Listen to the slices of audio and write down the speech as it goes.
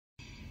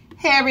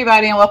Hey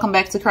everybody, and welcome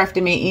back to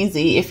Crafting Made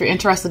Easy. If you're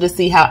interested to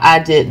see how I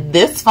did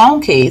this phone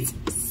case,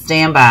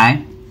 stand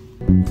by.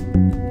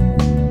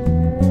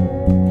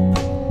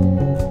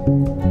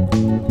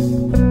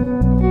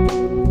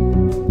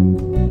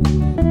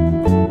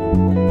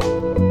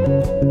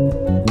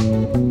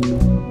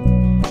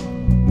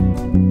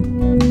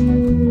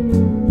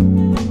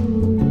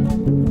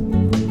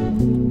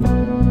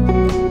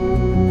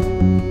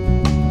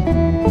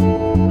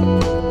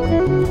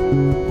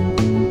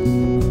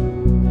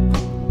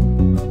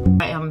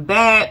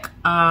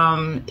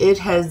 It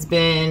has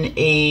been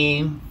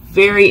a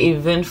very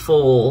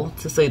eventful,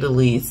 to say the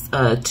least,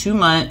 2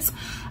 months.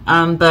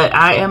 But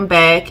I am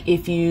back.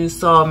 If you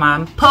saw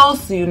my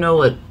post, you know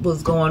what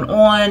was going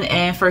on.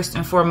 And first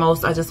and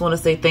foremost, I just want to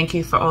say thank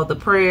you for all the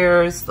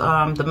prayers,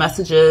 the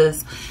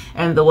messages,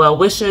 and the well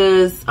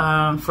wishes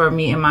for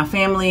me and my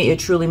family. It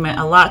truly meant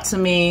a lot to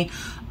me.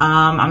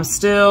 I'm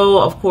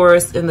still, of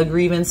course, in the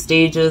grieving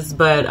stages,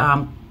 but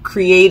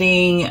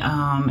creating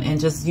and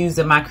just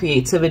using my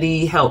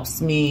creativity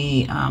helps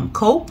me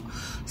cope.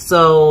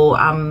 So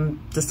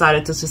I'm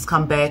decided to just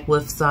come back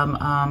with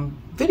some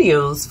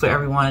videos for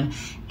everyone,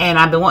 and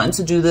I've been wanting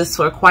to do this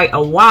for quite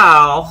a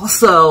while.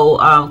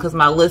 So because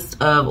my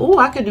list of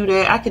I could do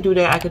that, I could do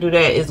that, I could do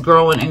that is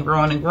growing and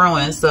growing and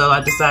growing. So I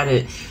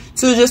decided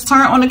to just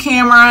turn on the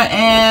camera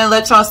and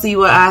let y'all see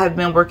what I have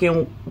been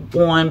working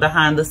on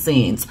behind the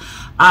scenes.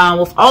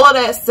 With all of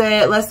that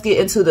said, let's get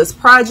into this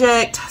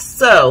project.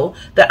 So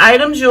the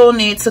items you'll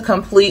need to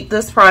complete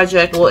this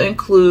project will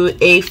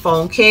include a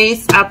phone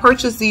case. I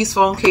purchased these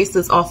phone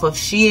cases off of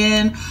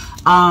Shein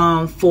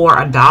for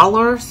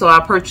 $1. So I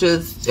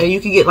purchased, and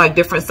you can get like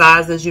different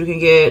sizes. You can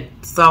get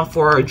some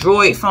for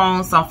Droid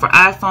phones, some for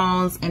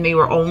iPhones, and they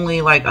were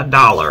only like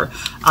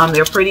 $1.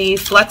 They're pretty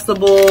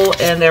flexible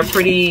and they're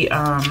pretty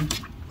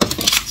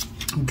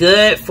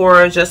good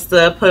for just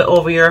to put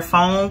over your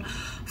phone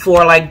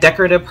for like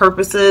decorative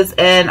purposes.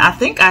 And I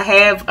think I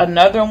have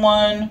another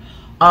one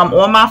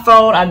on my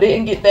phone. I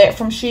didn't get that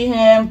from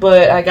Shein,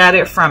 but I got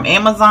it from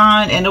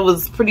Amazon, and it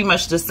was pretty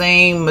much the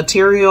same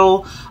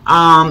material.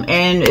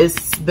 And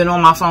it's been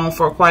on my phone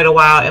for quite a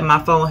while, and my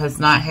phone has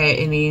not had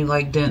any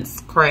like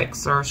dents,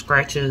 cracks, or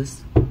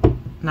scratches,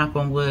 knock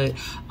on wood,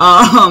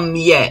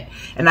 yet.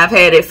 And I've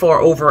had it for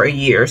over a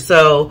year.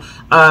 So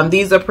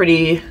these are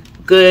pretty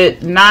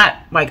good, not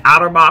like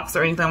outer box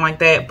or anything like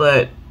that,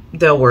 but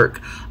they'll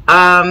work.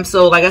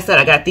 So like I said,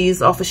 I got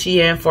these off of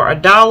Shein for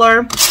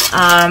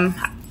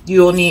 $1.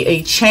 You'll need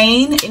a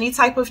chain, any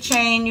type of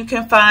chain. You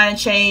can find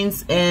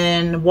chains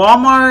in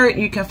Walmart.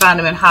 You can find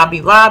them in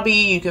Hobby Lobby.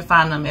 You can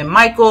find them in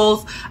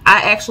Michael's.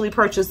 I actually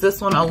purchased this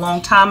one a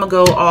long time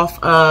ago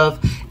off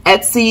of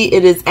Etsy.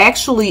 It is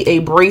actually a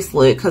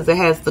bracelet because it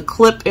has the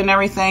clip and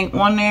everything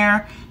on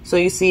there. So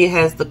you see it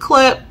has the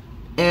clip,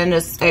 and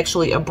it's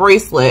actually a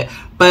bracelet,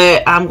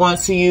 but I'm going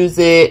to use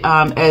it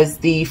as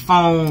the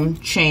phone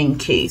chain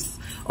case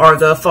or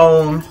the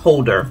phone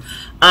holder.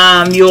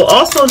 You'll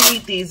also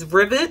need these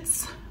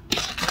rivets.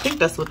 I think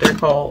that's what they're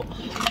called.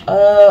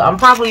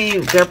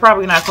 They're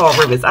probably not called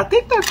rivets. I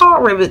think they're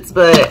called rivets,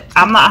 but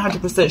I'm not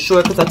 100%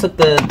 sure because I took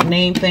the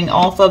name thing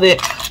off of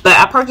it. But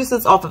I purchased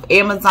this off of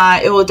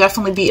Amazon. It will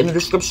definitely be in the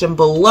description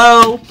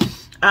below.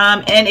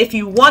 And if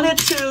you wanted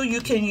to, you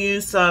can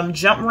use some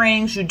jump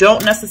rings. You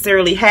don't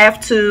necessarily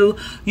have to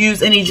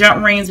use any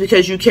jump rings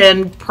because you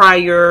can pry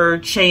your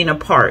chain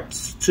apart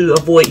to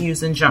avoid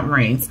using jump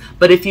rings.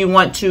 But if you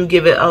want to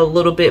give it a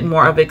little bit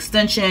more of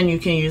extension, you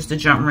can use the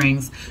jump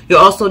rings. You'll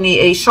also need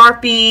a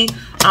Sharpie,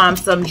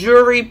 some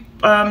jewelry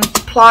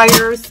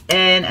pliers,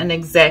 and an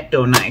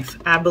X-Acto knife.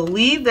 I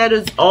believe that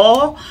is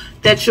all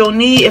that you'll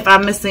need. If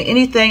I'm missing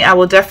anything, I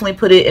will definitely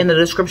put it in the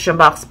description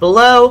box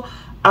below.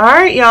 All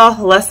right,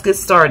 y'all, let's get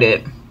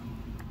started.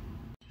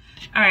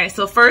 All right,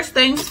 so first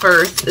things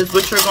first is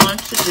what you're going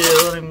to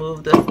do. Let me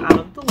move this out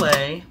of the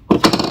way.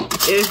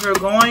 Is you're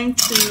going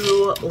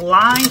to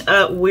line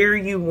up where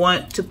you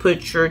want to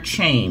put your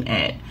chain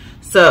at.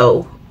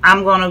 So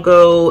I'm going to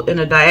go in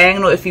a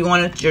diagonal. If you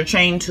wanted your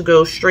chain to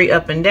go straight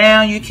up and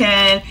down, you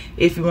can.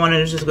 If you wanted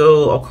to just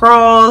go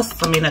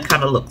across, I mean, that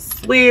kind of looks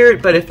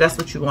weird, but if that's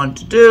what you want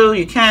to do,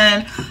 you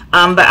can.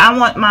 But I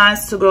want mine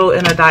to go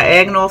in a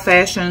diagonal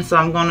fashion, so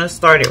I'm going to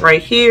start it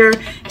right here,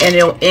 and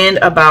it'll end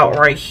about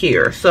right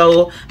here.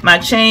 So my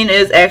chain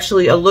is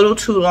actually a little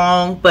too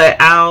long,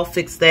 but I'll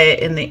fix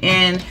that in the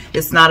end.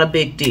 It's not a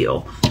big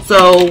deal.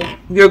 So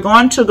you're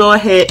going to go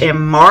ahead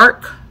and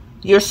mark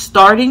your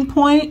starting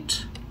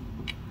point.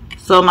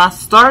 So my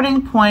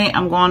starting point,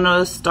 I'm going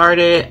to start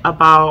it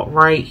about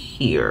right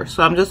here.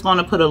 So I'm just going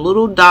to put a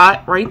little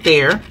dot right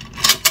there.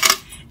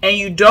 And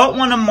you don't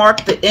want to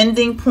mark the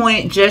ending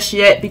point just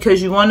yet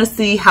because you want to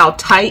see how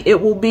tight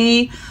it will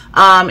be.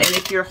 And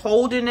if you're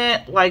holding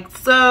it like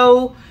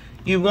so,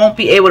 you won't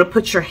be able to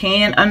put your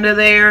hand under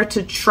there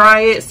to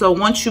try it. So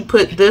once you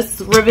put this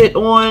rivet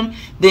on,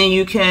 then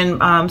you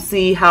can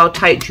see how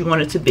tight you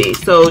want it to be.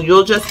 So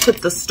you'll just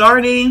put the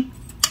starting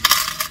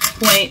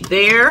point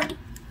there.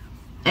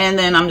 And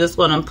then I'm just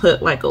going to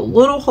put like a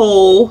little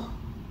hole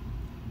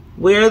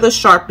where the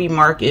Sharpie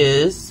mark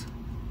is.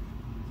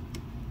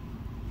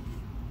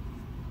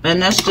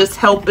 and that's just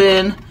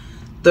helping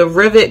the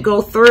rivet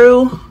go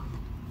through.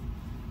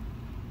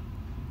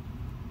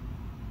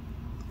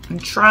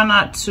 And try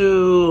not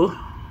to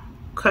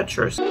cut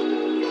yourself.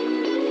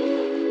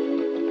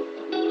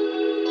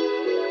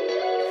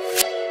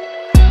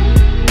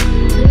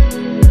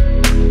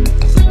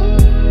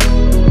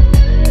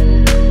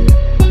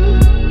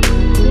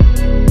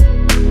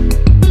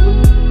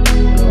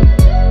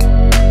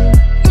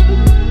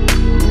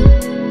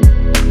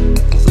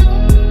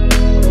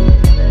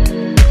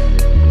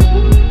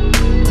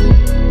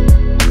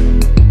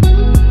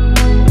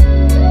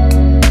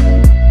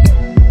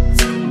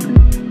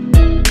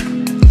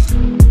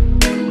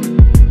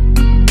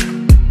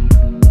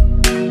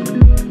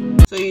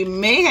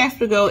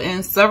 To go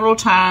in several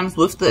times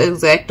with the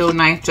X-Acto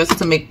knife just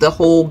to make the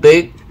hole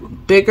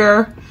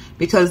bigger,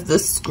 because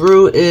this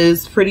screw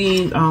is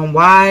pretty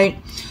wide.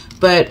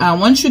 But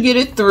once you get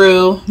it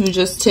through, you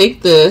just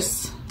take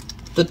this,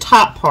 the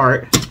top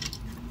part,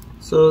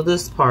 so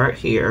this part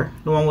here,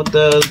 the one with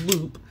the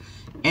loop,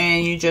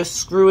 and you just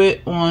screw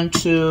it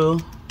onto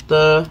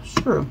the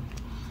screw.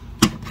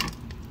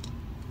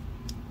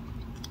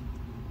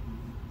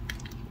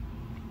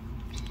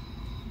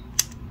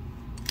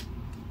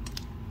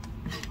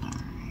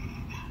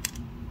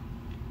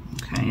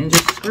 And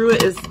just screw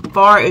it as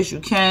far as you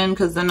can,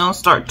 because then it'll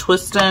start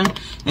twisting,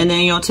 and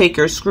then you'll take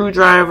your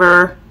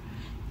screwdriver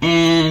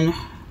and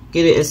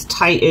get it as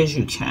tight as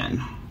you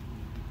can.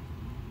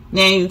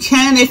 Now you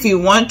can, if you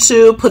want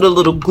to, put a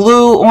little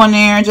glue on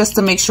there just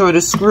to make sure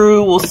the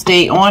screw will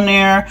stay on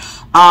there,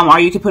 or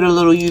you can put a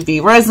little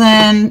UV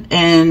resin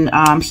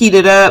and heat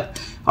it up,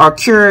 or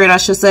cure it I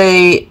should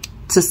say,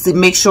 to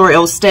make sure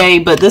it'll stay.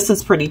 But this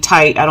is pretty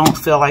tight. I don't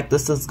feel like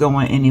this is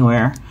going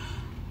anywhere,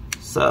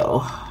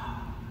 so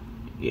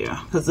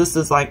yeah, because this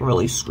is like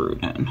really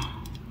screwed in.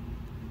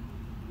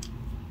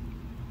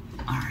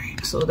 All right,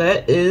 so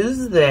that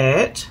is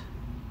that.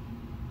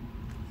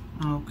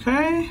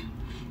 Okay,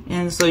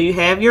 and so you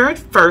have your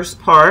first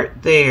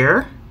part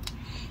there,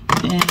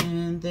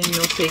 and then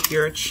you'll take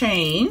your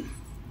chain.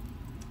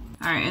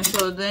 All right, and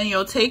so then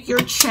you'll take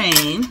your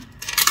chain.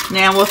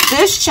 Now with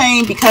this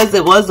chain, because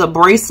it was a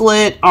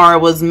bracelet, or it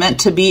was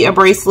meant to be a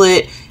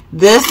bracelet,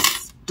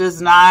 this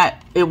does not,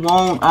 it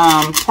won't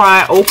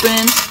pry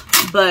open,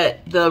 but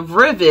the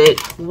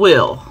rivet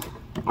will,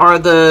 or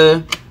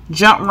the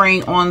jump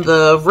ring on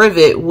the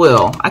rivet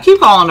will. I keep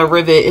calling it a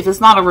rivet. If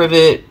it's not a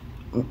rivet,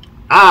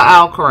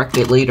 I'll correct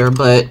it later,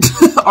 but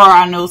or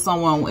I know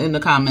someone in the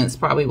comments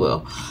probably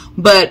will.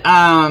 But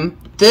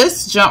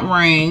this jump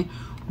ring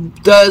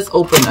does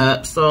open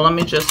up, so let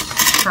me just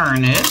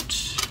turn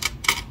it.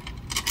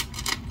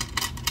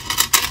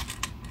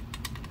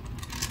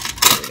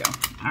 There we go.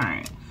 All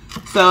right,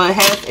 so it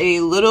has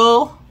a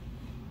little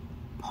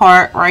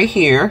part right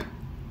here.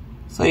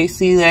 So you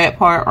see that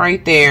part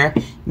right there,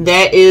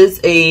 that is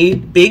a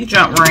big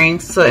jump ring,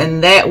 so,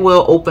 and that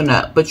will open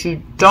up, but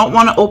you don't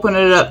want to open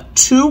it up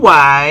too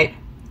wide,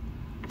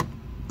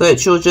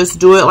 but you'll just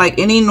do it like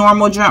any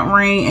normal jump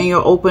ring, and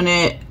you'll open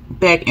it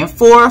back and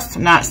forth,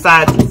 not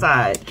side to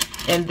side,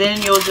 and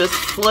then you'll just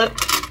flip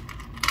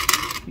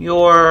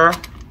your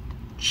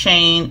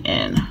chain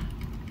in.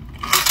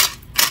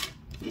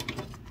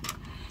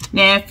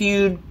 Now if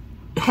you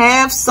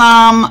have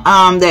some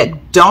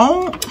that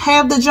don't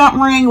have the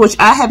jump ring, which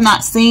I have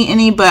not seen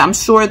any, but I'm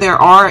sure there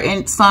are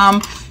in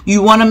some,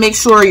 you want to make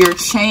sure your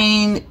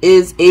chain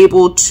is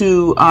able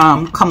to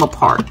come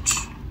apart,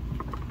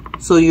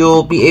 so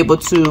you'll be able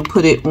to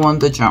put it on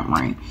the jump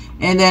ring.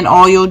 And then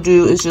all you'll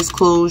do is just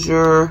close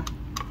your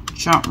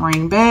jump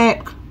ring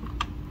back.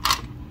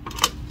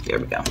 There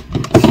we go. All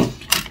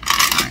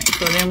right,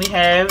 so then we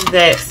have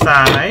that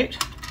side.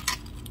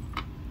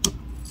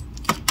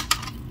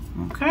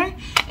 Okay,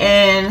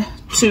 and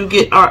to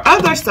get our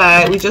other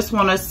side, we just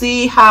want to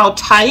see how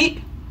tight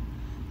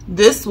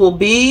this will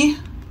be,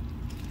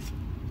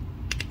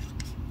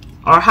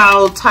 or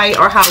how tight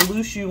or how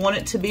loose you want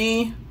it to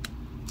be.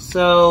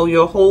 So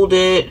you'll hold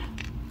it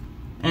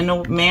in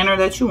the manner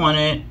that you want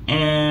it,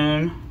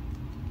 and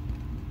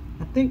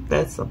I think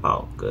that's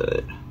about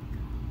good.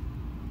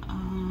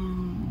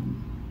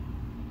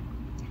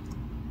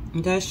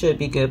 That should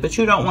be good, but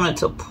you don't want it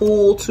to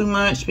pull too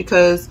much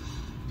because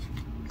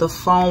the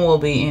phone will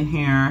be in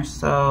here,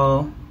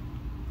 so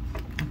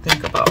I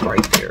think about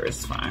right there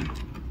is fine.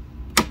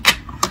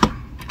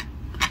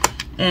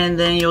 And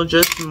then you'll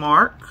just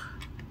mark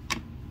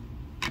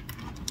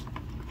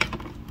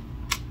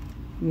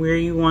where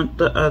you want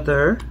the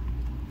other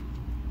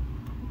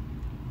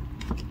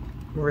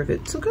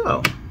rivet to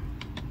go.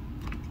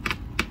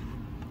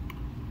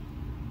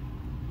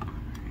 I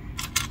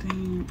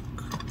think.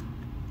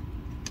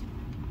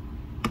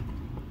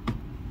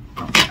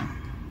 Okay.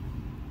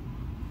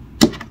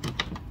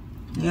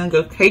 You're gonna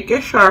go take your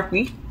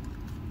Sharpie.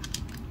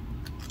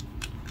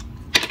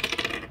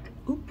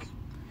 Oops.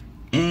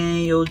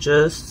 And you'll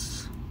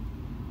just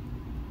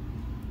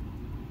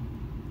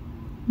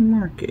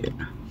mark it.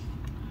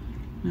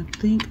 I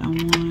think I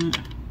want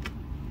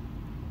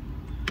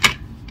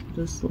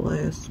this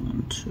last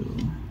one too.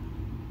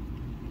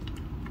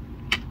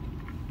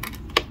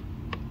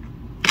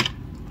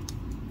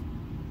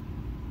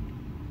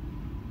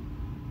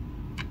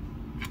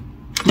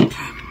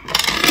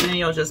 then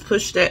you'll just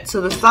push that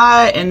to the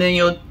side, and then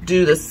you'll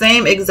do the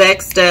same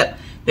exact step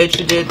that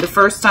you did the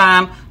first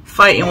time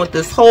fighting with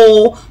this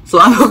hole. So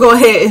I'm gonna go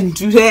ahead and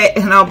do that,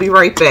 and I'll be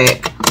right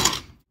back.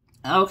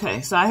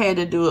 Okay, so I had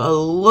to do a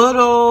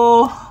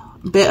little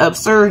bit of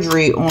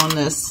surgery on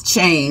this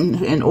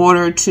chain in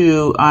order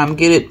to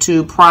get it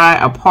to pry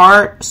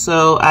apart.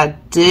 So I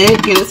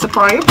did get it to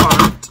pry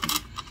apart,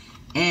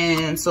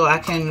 and so I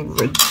can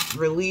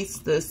release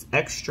this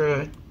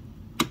extra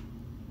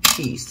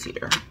piece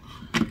here.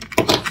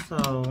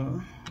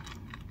 So,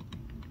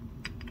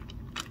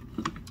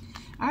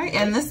 all right,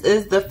 and this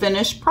is the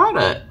finished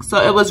product. So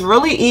it was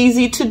really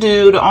easy to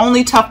do. The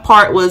only tough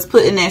part was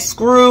putting that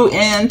screw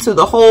into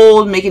the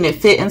hole, making it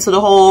fit into the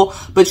hole,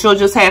 but you'll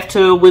just have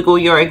to wiggle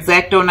your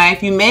X-Acto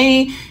knife. You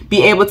may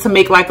be able to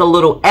make like a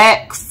little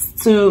X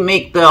to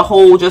make the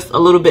hole just a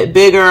little bit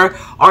bigger,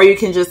 or you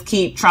can just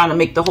keep trying to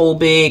make the hole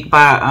big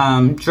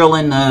by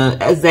drilling the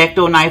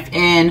X-Acto knife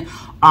in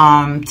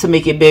to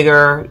make it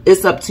bigger.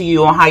 It's up to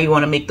you on how you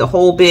want to make the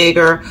hole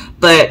bigger,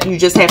 but you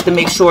just have to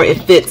make sure it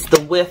fits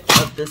the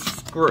width of this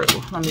screw.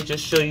 Let me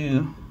just show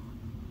you.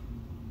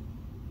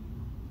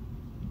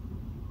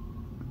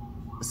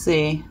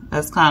 See,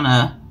 that's kind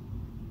of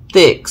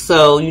thick,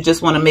 so you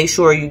just want to make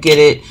sure you get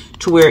it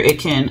to where it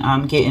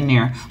can get in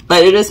there.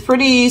 But it is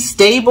pretty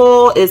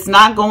stable. It's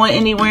not going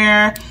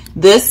anywhere.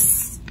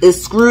 This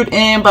is screwed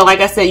in, but like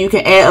I said, you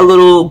can add a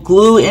little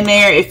glue in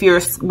there if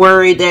you're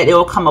worried that it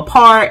will come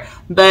apart.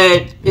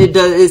 But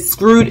it's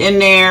screwed in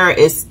there.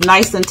 It's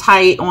nice and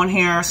tight on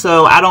here,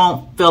 so I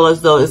don't feel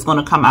as though it's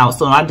going to come out.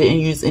 So I didn't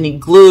use any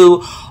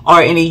glue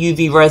or any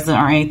UV resin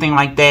or anything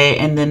like that.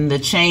 And then the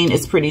chain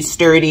is pretty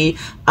sturdy.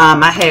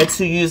 I had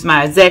to use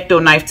my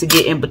X-Acto knife to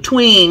get in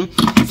between,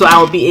 so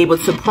I would be able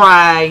to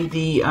pry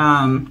the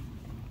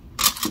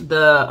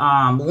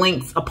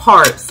links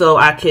apart, so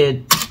I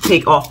could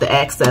take off the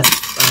excess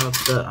of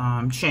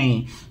the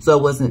chain, so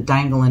it wasn't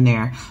dangling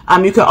there.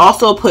 You could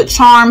also put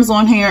charms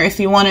on here if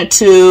you wanted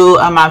to.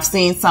 I've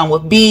seen some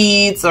with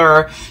beads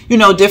or, you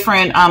know,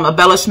 different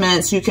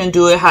embellishments. You can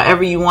do it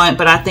however you want,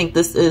 but I think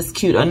this is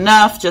cute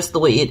enough just the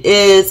way it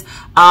is.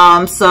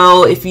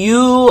 So if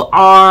you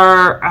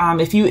are,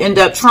 if you end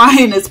up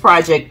trying this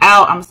project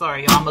out, I'm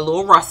sorry, y'all, I'm a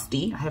little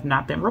rusty. I have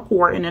not been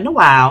recording in a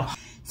while.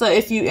 So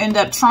if you end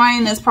up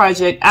trying this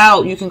project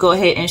out, you can go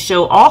ahead and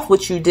show off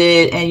what you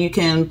did, and you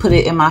can put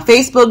it in my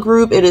Facebook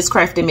group. It is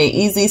Crafted Made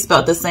Easy,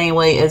 spelled the same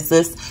way as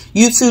this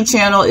YouTube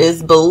channel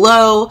is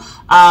below.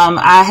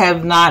 I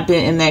have not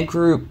been in that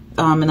group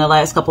in the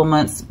last couple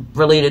months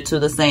related to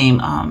the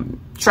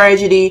same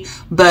tragedy,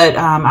 but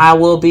I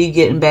will be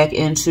getting back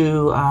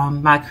into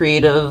my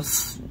creative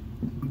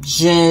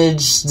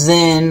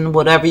zen,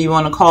 whatever you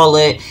want to call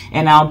it,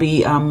 and I'll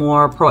be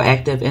more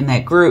proactive in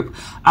that group.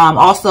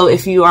 Also,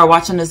 if you are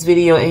watching this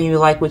video and you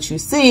like what you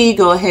see,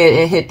 go ahead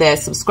and hit that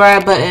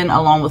subscribe button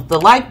along with the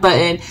like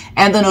button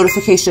and the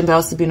notification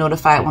bells to be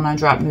notified when I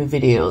drop new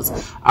videos.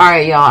 All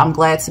right, y'all, I'm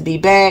glad to be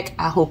back.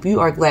 I hope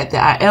you are glad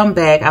that I am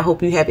back. I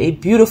hope you have a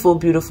beautiful,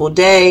 beautiful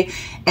day,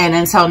 and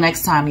until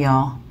next time,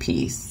 y'all,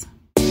 peace.